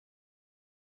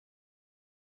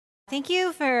Thank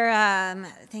you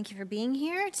for being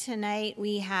here tonight.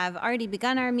 We have already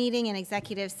begun our meeting in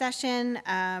executive session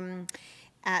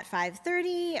at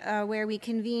 5:30, where we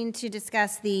convene to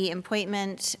discuss the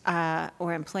appointment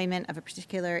or employment of a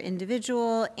particular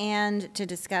individual and to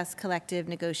discuss collective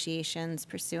negotiations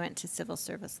pursuant to Civil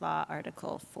Service Law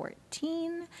Article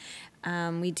 14.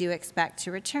 We do expect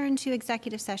to return to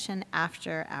executive session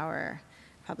after our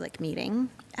public meeting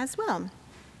as well.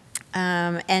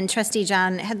 And Trustee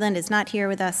John Headland is not here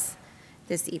with us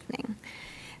this evening.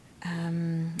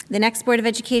 The next Board of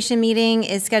Education meeting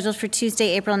is scheduled for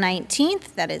Tuesday, April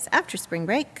 19th. That is after spring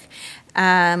break.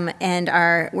 And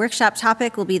our workshop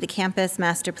topic will be the campus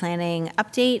master planning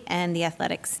update and the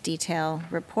athletics detail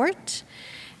report.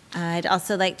 I'd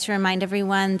also like to remind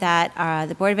everyone that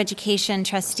the Board of Education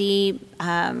trustee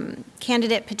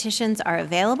candidate petitions are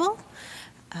available.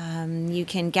 You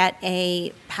can get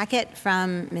a packet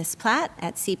from Ms. Platt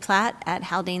at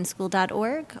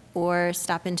cplatt@haldaneschool.org or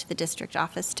stop into the district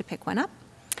office to pick one up.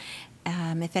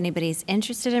 If anybody's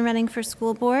interested in running for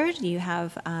school board, you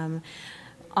have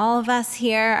all of us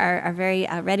here are very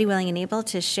ready, willing, and able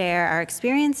to share our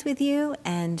experience with you,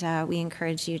 and we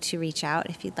encourage you to reach out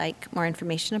if you'd like more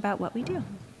information about what we do.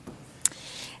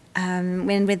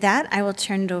 And with that, I will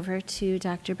turn it over to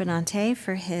Dr. Benante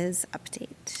for his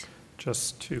update.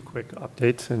 Just two quick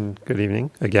updates, and good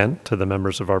evening again to the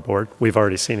members of our board. We've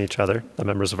already seen each other, the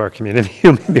members of our community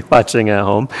who may be watching at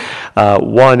home.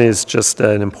 One is just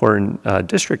an important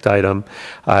district item.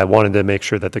 I wanted to make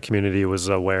sure that the community was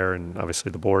aware, and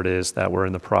obviously the board is, that we're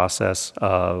in the process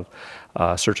of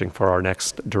searching for our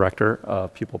next director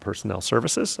of pupil personnel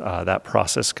services. That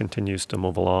process continues to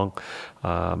move along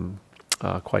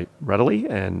quite readily,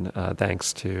 and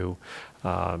thanks to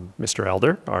Mr.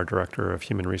 Elder, our Director of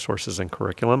Human Resources and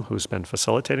Curriculum, who's been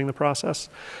facilitating the process.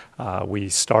 We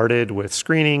started with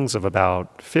screenings of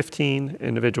about 15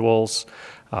 individuals.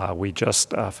 We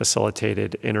just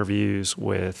facilitated interviews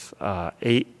with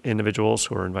 8 individuals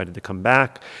who are invited to come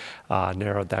back,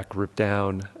 narrowed that group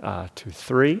down to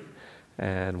 3.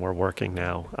 And we're working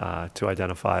now to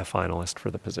identify a finalist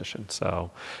for the position. So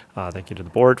thank you to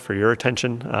the board for your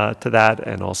attention to that.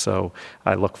 And also,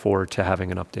 I look forward to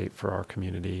having an update for our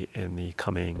community in the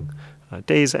coming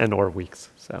days and or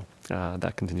weeks. So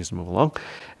that continues to move along.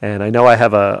 And I know I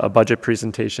have a budget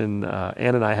presentation.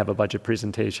 Ann and I have a budget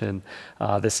presentation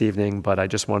this evening, but I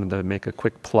just wanted to make a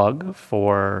quick plug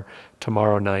for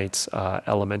tomorrow night's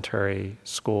elementary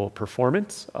school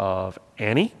performance of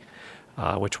Annie.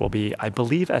 Which will be, I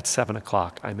believe, at 7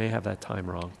 o'clock. I may have that time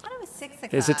wrong. I thought it was 6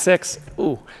 o'clock. Is it 6?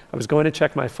 Ooh, I was going to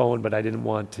check my phone, but I didn't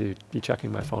want to be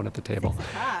checking my phone at the table. 6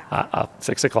 o'clock.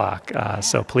 6 o'clock.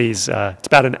 So please, it's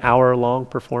about an hour-long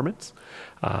performance.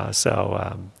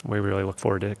 We really look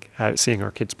forward to seeing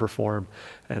our kids perform.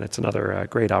 And it's another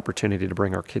great opportunity to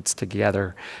bring our kids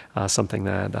together, something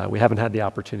that we haven't had the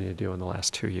opportunity to do in the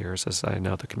last 2 years, as I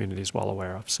know the community is well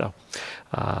aware of. So.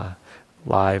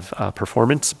 Live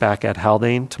performance back at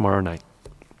Haldane tomorrow night.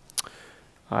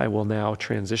 I will now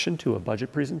transition to a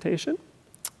budget presentation.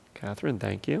 Catherine,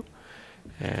 thank you.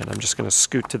 And I'm just going to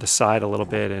scoot to the side a little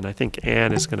bit, and I think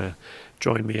Ann is going to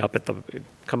join me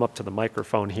come up to the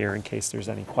microphone here in case there's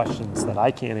any questions that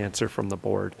I can't answer from the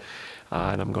board.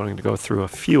 And I'm going to go through a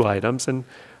few items. And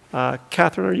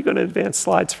Catherine, are you going to advance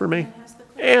slides for me?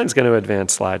 Ann's going to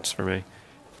advance slides for me.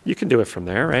 You can do it from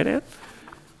there, right, Ann?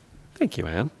 Thank you,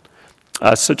 Ann.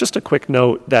 So just a quick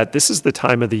note that this is the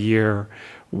time of the year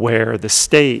where the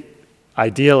state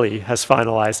ideally has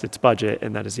finalized its budget,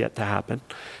 and that is yet to happen.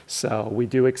 So we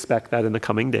do expect that in the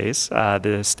coming days,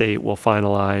 the state will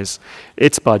finalize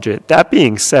its budget. That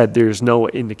being said, there's no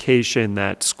indication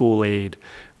that school aid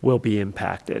will be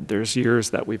impacted. There's years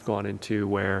that we've gone into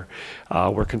where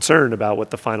we're concerned about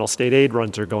what the final state aid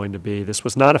runs are going to be. This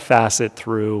was not a facet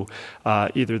through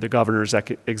either the governor's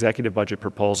executive budget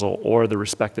proposal or the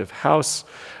respective House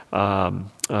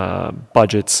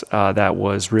budgets that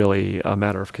was really a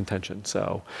matter of contention.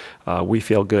 So we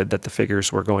feel good that the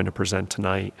figures we're going to present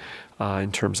tonight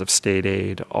in terms of state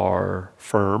aid are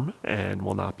firm and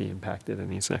will not be impacted in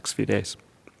these next few days.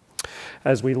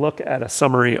 As we look at a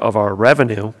summary of our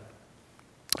revenue,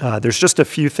 there's just a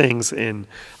few things in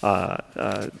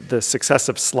the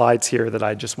successive slides here that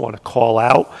I just want to call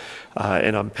out,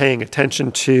 and I'm paying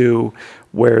attention to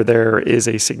where there is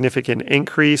a significant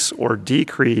increase or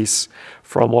decrease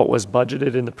from what was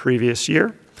budgeted in the previous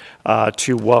year.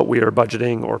 to what we are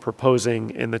budgeting or proposing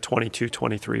in the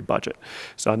 22-23 budget.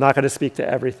 So I'm not going to speak to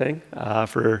everything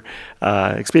for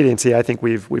expediency. I think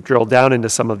we've drilled down into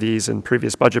some of these in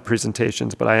previous budget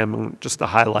presentations, but I am just to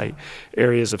highlight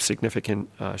areas of significant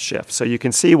shift. So you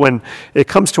can see when it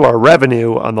comes to our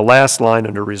revenue on the last line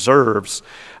under reserves,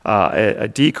 a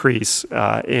decrease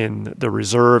in the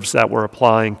reserves that we're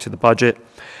applying to the budget.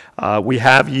 We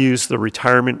have used the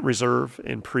retirement reserve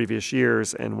in previous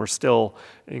years, and we're still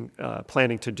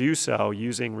planning to do so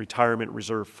using retirement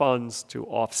reserve funds to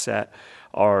offset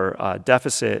our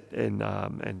deficit and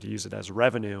to use it as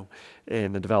revenue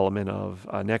in the development of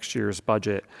next year's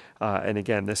budget. And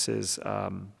again, this is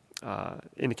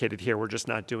indicated here. We're just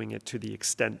not doing it to the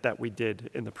extent that we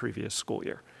did in the previous school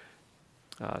year.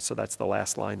 So that's the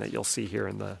last line that you'll see here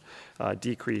in the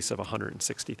decrease of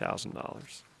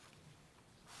 $160,000.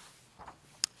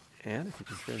 And if you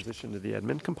can transition to the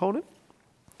admin component.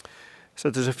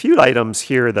 So there's a few items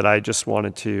here that I just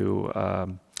wanted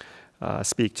to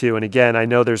speak to. And again, I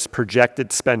know there's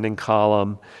projected spending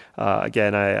column.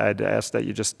 Again, I'd ask that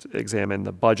you just examine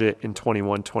the budget in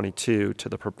 21-22 to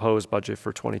the proposed budget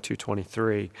for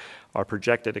 22-23. Our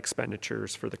projected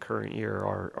expenditures for the current year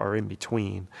are in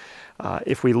between.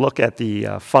 If we look at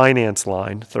the finance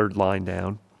line, third line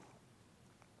down,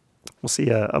 we'll see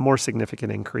a more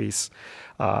significant increase.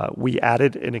 We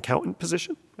added an accountant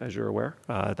position, as you're aware.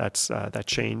 That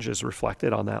change is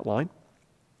reflected on that line.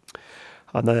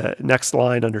 On the next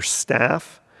line under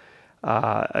staff,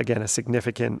 again, a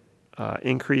significant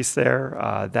increase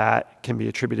there. That can be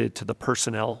attributed to the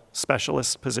personnel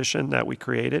specialist position that we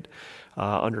created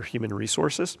under human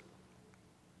resources.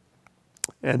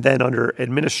 And then under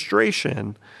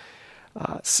administration,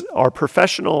 our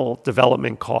professional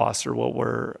development costs, or what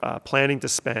we're planning to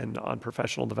spend on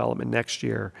professional development next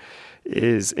year,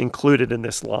 is included in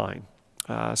this line.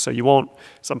 So you won't,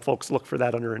 some folks look for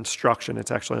that under instruction.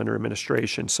 It's actually under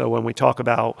administration. So when we talk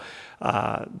about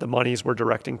the monies we're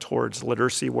directing towards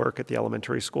literacy work at the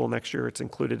elementary school next year, it's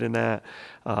included in that.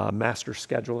 Master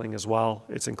scheduling as well,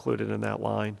 it's included in that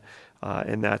line.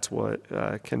 And that's what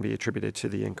can be attributed to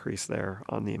the increase there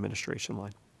on the administration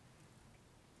line.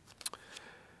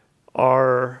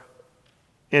 Our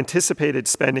anticipated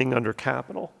spending under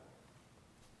capital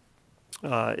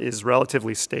is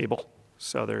relatively stable.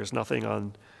 So there's nothing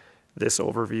on this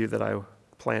overview that I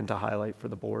plan to highlight for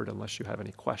the board unless you have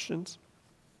any questions.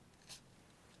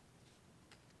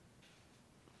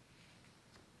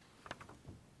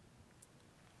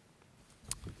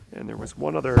 And there was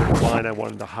one other line I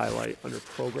wanted to highlight under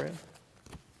program.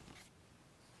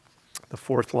 The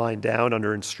fourth line down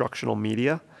under instructional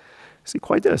media. See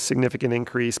quite a significant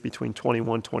increase between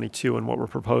 21-22 and what we're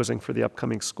proposing for the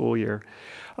upcoming school year.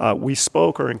 We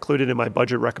spoke, or included in my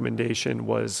budget recommendation,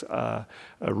 was a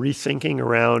rethinking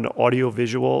around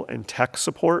audiovisual and tech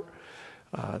support.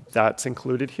 That's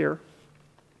included here.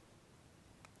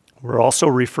 We're also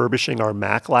refurbishing our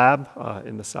Mac lab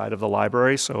in the side of the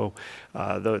library, so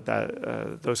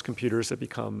those computers have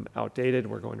become outdated.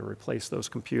 We're going to replace those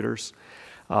computers.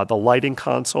 The lighting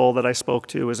console that I spoke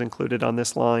to is included on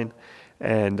this line,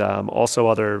 and also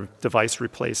other device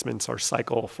replacements, our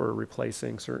cycle for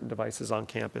replacing certain devices on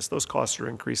campus. Those costs are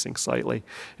increasing slightly.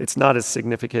 It's not a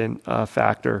significant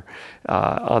factor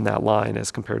on that line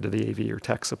as compared to the AV or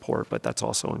tech support, but that's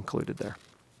also included there.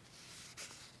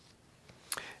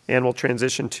 And we'll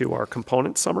transition to our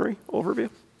component summary overview.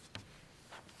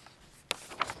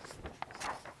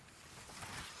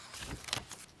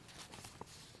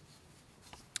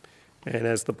 And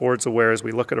as the board's aware, as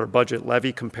we look at our budget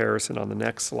levy comparison on the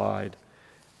next slide,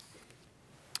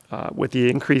 with the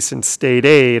increase in state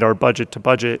aid, our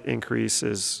budget-to-budget increase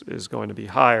is going to be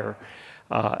higher.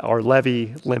 Our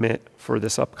levy limit for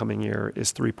this upcoming year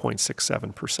is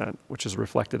 3.67%, which is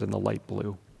reflected in the light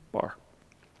blue bar.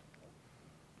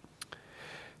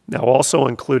 Now, also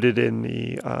included in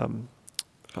the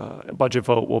budget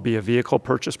vote will be a vehicle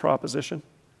purchase proposition.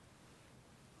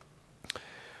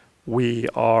 We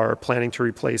are planning to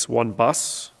replace one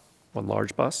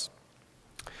large bus,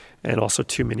 and also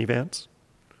 2 minivans.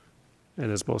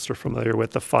 And as most are familiar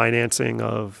with, the financing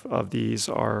of these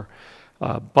are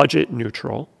budget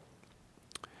neutral.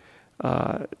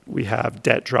 We have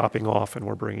debt dropping off, and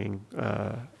we're bringing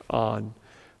on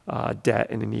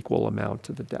debt in an equal amount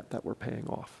to the debt that we're paying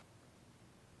off.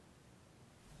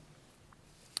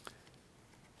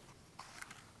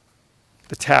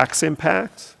 The tax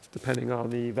impact, depending on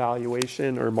the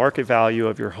valuation or market value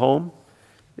of your home,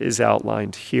 is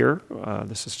outlined here.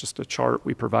 This is just a chart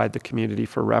we provide the community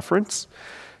for reference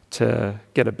to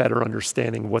get a better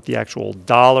understanding of what the actual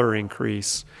dollar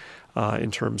increase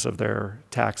in terms of their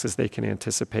taxes they can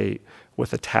anticipate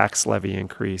with a tax levy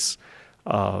increase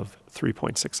of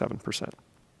 3.67%.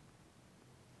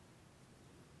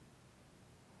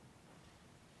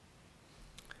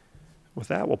 With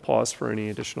that, we'll pause for any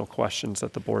additional questions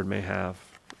that the board may have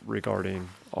regarding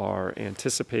our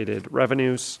anticipated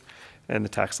revenues and the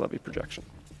tax levy projection.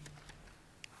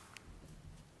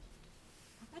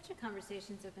 Budget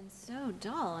conversations have been so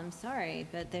dull, I'm sorry,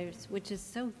 but which is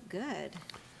so good.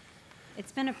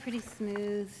 It's been a pretty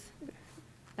smooth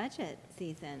budget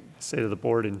season. Say to the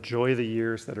board, enjoy the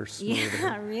years that are smooth.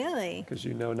 Yeah, really. Because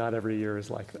you know not every year is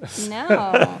like this. No,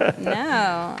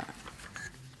 no.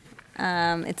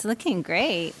 It's looking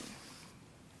great.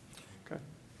 Okay.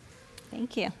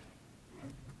 Thank you.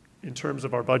 In terms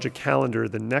of our budget calendar,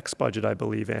 the next budget, I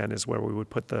believe, Ann, is where we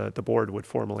would put the board would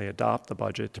formally adopt the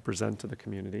budget to present to the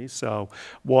community. So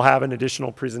we'll have an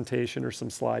additional presentation or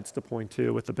some slides to point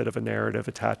to with a bit of a narrative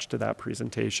attached to that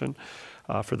presentation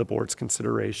for the board's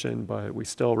consideration. But we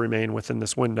still remain within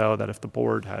this window that if the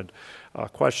board had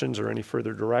questions or any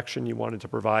further direction you wanted to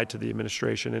provide to the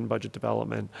administration in budget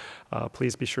development,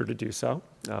 please be sure to do so,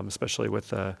 especially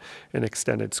with an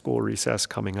extended school recess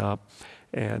coming up.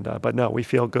 But no, we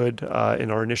feel good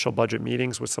in our initial budget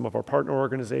meetings with some of our partner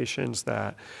organizations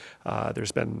that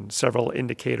there's been several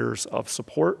indicators of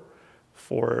support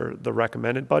for the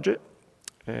recommended budget.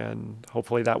 And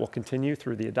hopefully that will continue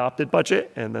through the adopted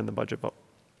budget and then the budget vote.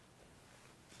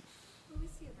 Will we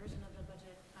see a version of the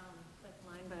budget, like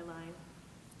line by line?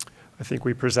 I think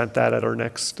we present that at our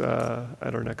next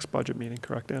budget meeting,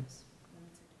 correct, Ann?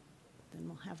 Then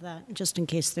we'll have that, just in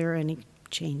case there are any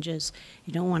changes.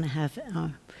 You don't want to have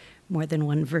more than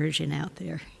one version out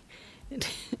there.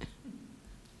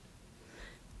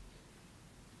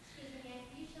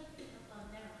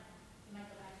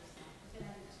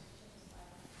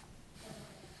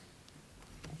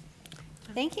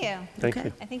 Thank you. Thank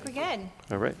you. I think we're good.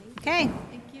 All right. Okay.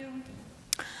 Thank you.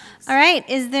 All right.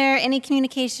 Is there any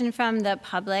communication from the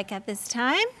public at this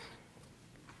time?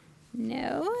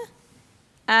 No.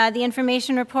 The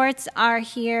information reports are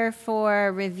here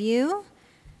for review.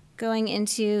 Going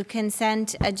into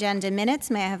consent agenda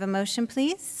minutes, may I have a motion,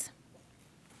 please?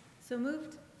 So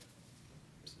moved.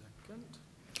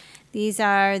 These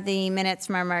are the minutes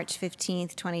from our March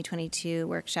 15th, 2022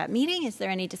 workshop meeting. Is there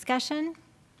any discussion?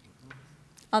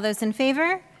 All those in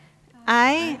favor?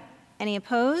 Aye. Any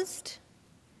opposed?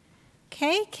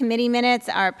 Okay, committee minutes,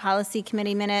 our policy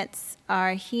committee minutes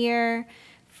are here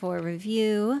for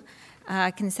review.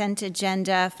 Consent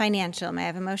agenda financial. May I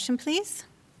have a motion, please?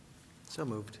 So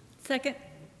moved. Second.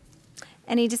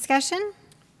 Any discussion?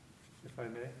 If I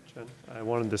may, Jen, I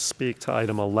wanted to speak to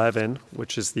item 11,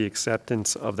 which is the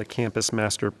acceptance of the campus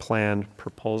master plan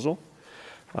proposal.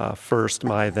 First,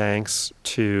 my thanks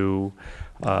to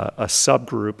a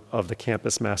subgroup of the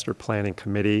campus master planning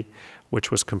committee,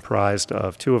 which was comprised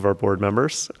of two of our board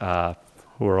members,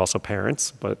 who are also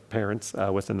parents, but parents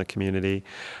within the community,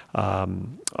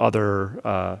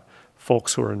 other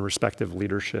folks who are in respective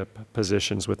leadership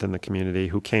positions within the community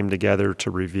who came together to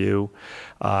review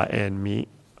and meet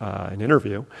and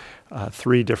interview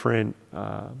three different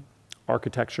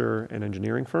architecture and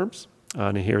engineering firms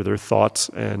to hear their thoughts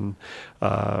and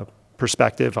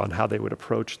perspective on how they would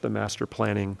approach the master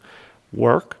planning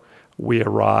work. We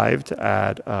arrived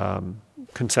at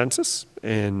consensus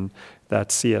in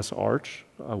that CS Arch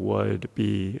would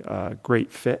be a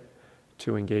great fit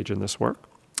to engage in this work.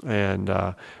 And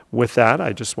with that,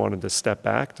 I just wanted to step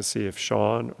back to see if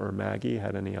Sean or Maggie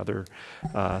had any other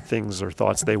things or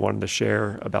thoughts they wanted to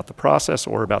share about the process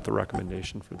or about the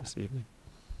recommendation for this evening.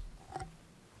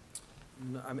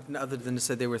 No, I mean, other than to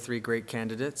say they were three great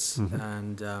candidates,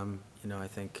 and you know, I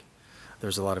think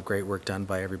there's a lot of great work done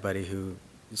by everybody who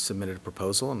submitted a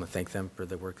proposal, and I thank them for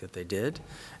the work that they did.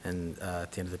 And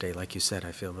at the end of the day, like you said,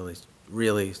 I feel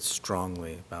really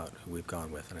strongly about who we've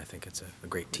gone with, and I think it's a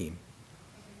great team.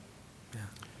 Yeah.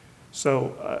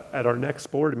 So at our next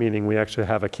board meeting, we actually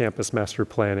have a campus master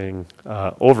planning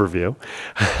overview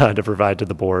to provide to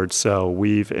the board. So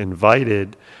we've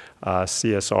invited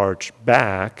CS Arch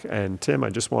back, and Tim, I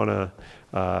just want to,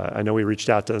 I know we reached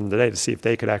out to them today to see if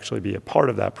they could actually be a part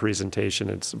of that presentation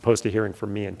as opposed to hearing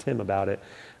from me and Tim about it.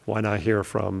 Why not hear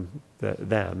from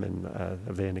them, and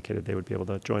have they indicated they would be able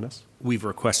to join us? We've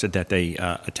requested that they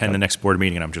attend the next board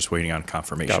meeting, and I'm just waiting on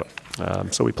confirmation. Got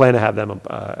it. So we plan to have them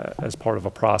as part of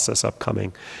a process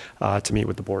upcoming to meet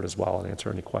with the board as well and answer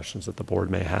any questions that the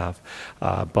board may have.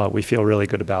 But we feel really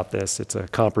good about this. It's a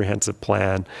comprehensive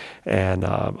plan and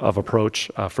of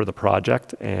approach for the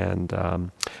project. And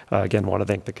again, want to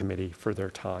thank the committee for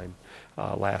their time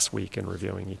last week in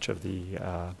reviewing each of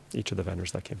the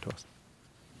vendors that came to us.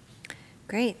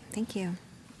 Great, thank you.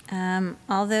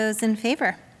 All those in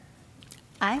favor?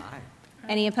 Aye.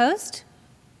 Any opposed?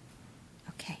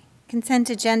 Okay. Consent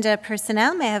agenda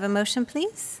personnel, may I have a motion,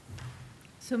 please?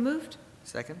 So moved.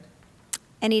 Second?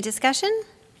 Any discussion?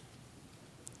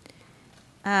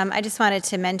 I just wanted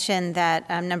to mention that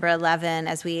number 11,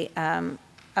 as we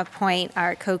appoint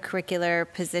our co-curricular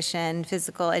position,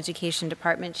 physical education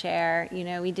department chair,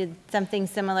 we did something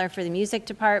similar for the music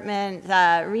department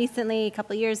recently, a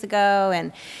couple years ago,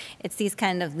 and it's these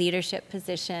kind of leadership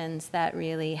positions that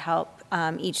really help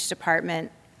each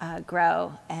department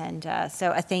grow. And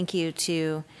so a thank you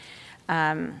to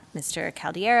Mr.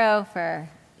 Caldiero for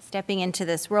stepping into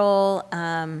this role.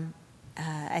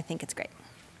 I think it's great.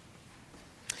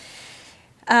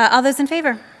 All those in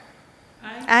favor?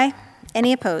 Aye. Aye.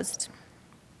 Any opposed?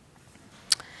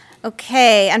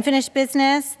 Okay, unfinished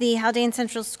business, the Haldane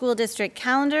Central School District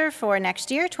calendar for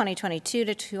next year, 2022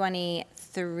 to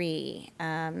 23.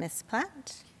 Ms.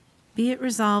 Platt? Be it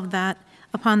resolved that,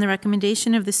 upon the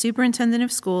recommendation of the Superintendent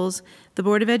of Schools, the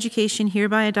Board of Education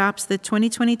hereby adopts the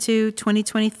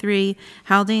 2022-2023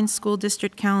 Haldane School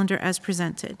District calendar as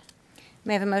presented.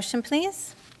 May I have a motion,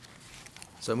 please?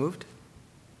 So moved?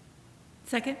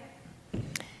 Second.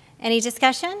 Any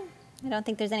discussion? I don't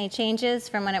think there's any changes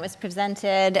from when it was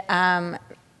presented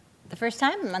the first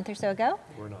time, a month or so ago.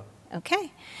 We're not.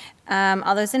 Okay.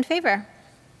 All those in favor?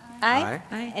 Aye.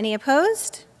 Aye. Any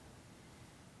opposed?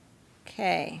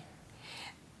 Okay.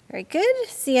 Very good.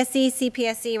 CSE,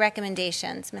 CPSE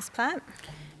recommendations. Ms. Platt?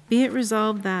 Be it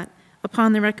resolved that,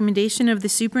 upon the recommendation of the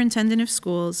Superintendent of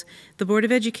Schools, the Board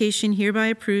of Education hereby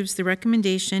approves the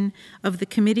recommendation of the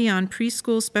Committee on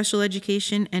Preschool Special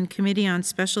Education and Committee on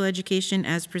Special Education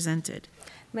as presented.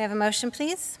 May I have a motion,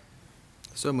 please?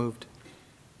 So moved.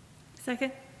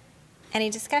 Second.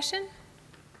 Any discussion?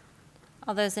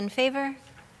 All those in favor?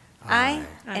 Aye.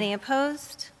 Aye. Any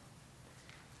opposed?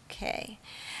 Okay.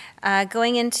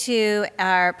 Going into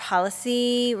our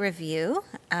policy review,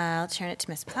 I'll turn it to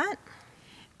Ms. Platt.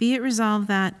 Be it resolved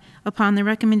that, upon the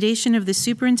recommendation of the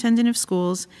Superintendent of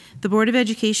Schools, the Board of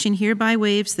Education hereby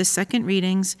waives the second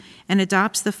readings and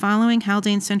adopts the following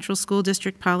Haldane Central School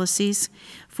District policies: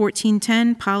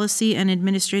 1410, Policy and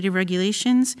Administrative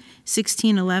Regulations;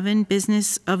 1611,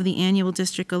 Business of the Annual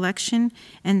District Election;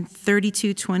 and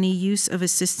 3220, Use of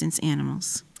Assistance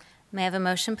Animals. May I have a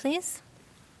motion, please?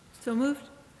 So moved.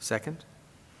 Second?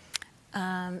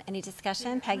 Any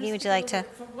discussion? Peggy, would you like to?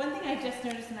 For one thing I just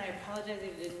noticed, and I apologize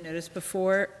if I didn't notice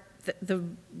before, the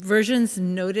versions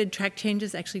noted track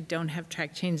changes actually don't have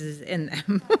track changes in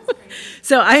them.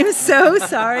 So I'm so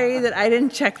sorry that I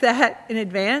didn't check that in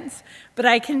advance, but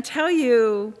I can tell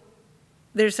you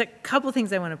there's a couple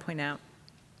things I want to point out.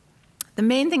 The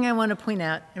main thing I want to point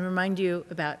out and remind you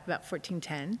about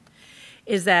 1410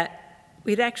 is that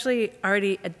we'd actually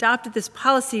already adopted this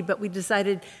policy, but we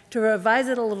decided to revise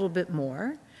it a little bit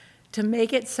more to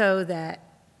make it so that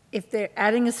if they're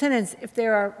adding a sentence, if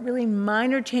there are really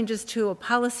minor changes to a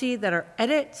policy that are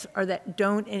edits or that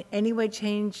don't in any way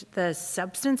change the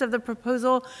substance of the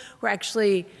proposal, we're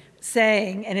actually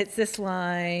saying, and it's this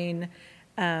line,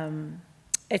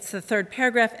 it's the third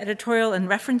paragraph, editorial and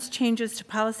reference changes to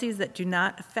policies that do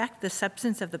not affect the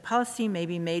substance of the policy may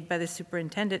be made by the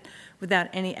superintendent without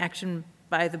any action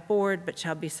by the board, but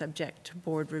shall be subject to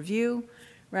board review,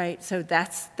 right? So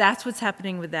that's what's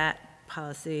happening with that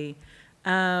policy.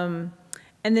 And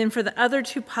then for the other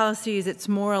two policies, it's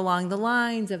more along the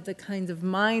lines of the kinds of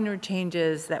minor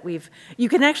changes that you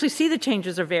can actually see the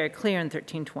changes are very clear in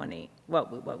 1320,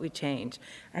 what we changed.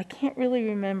 I can't really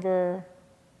remember.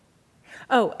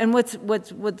 Oh, and what's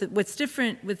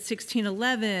different with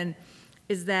 1611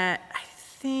 is that I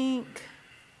think,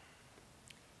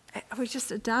 are we just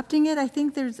adopting it? I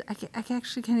think I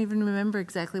actually can't even remember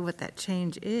exactly what that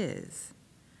change is.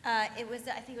 I think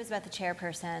it was about the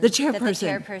chairperson. The chairperson. That the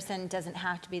chairperson doesn't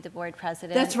have to be the board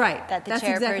president. That's right. That the That's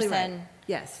chairperson exactly right.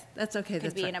 Yes, that's okay. could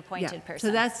That's be right. an appointed Yeah.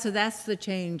 person. So that's the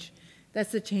change.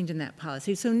 That's the change in that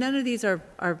policy. So none of these are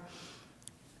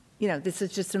this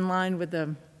is just in line with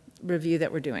the review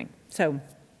that we're doing. So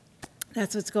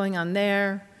that's what's going on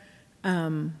there.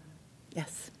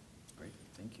 Yes. Great,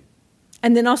 thank you.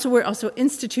 And then also we're also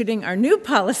instituting our new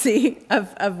policy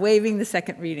of waiving the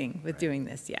second reading with doing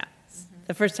this. Yeah.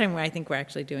 The first time where I think we're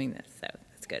actually doing this, so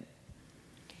that's good.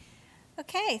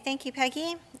 Okay, thank you,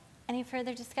 Peggy. Any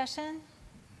further discussion?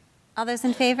 All those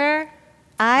in favor?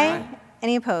 Aye.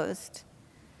 Any opposed?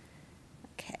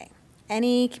 Okay.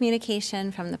 Any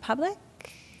communication from the public?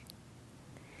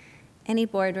 Any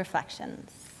board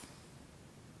reflections?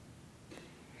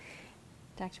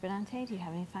 Dr. Benante, do you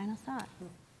have any final thought?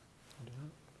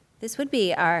 This would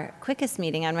be our quickest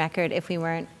meeting on record if we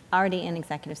weren't already in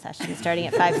executive session, starting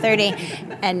at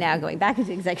 5:30 and now going back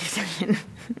into executive session.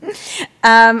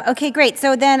 Okay, great.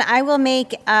 So then I will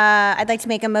I'd like to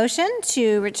make a motion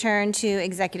to return to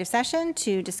executive session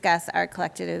to discuss our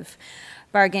collective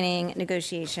bargaining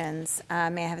negotiations.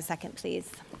 May I have a second, please?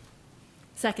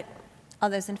 Second. All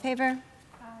those in favor?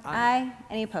 Aye.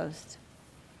 Any opposed?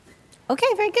 Okay,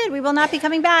 very good. We will not be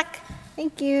coming back.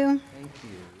 Thank you. Thank you.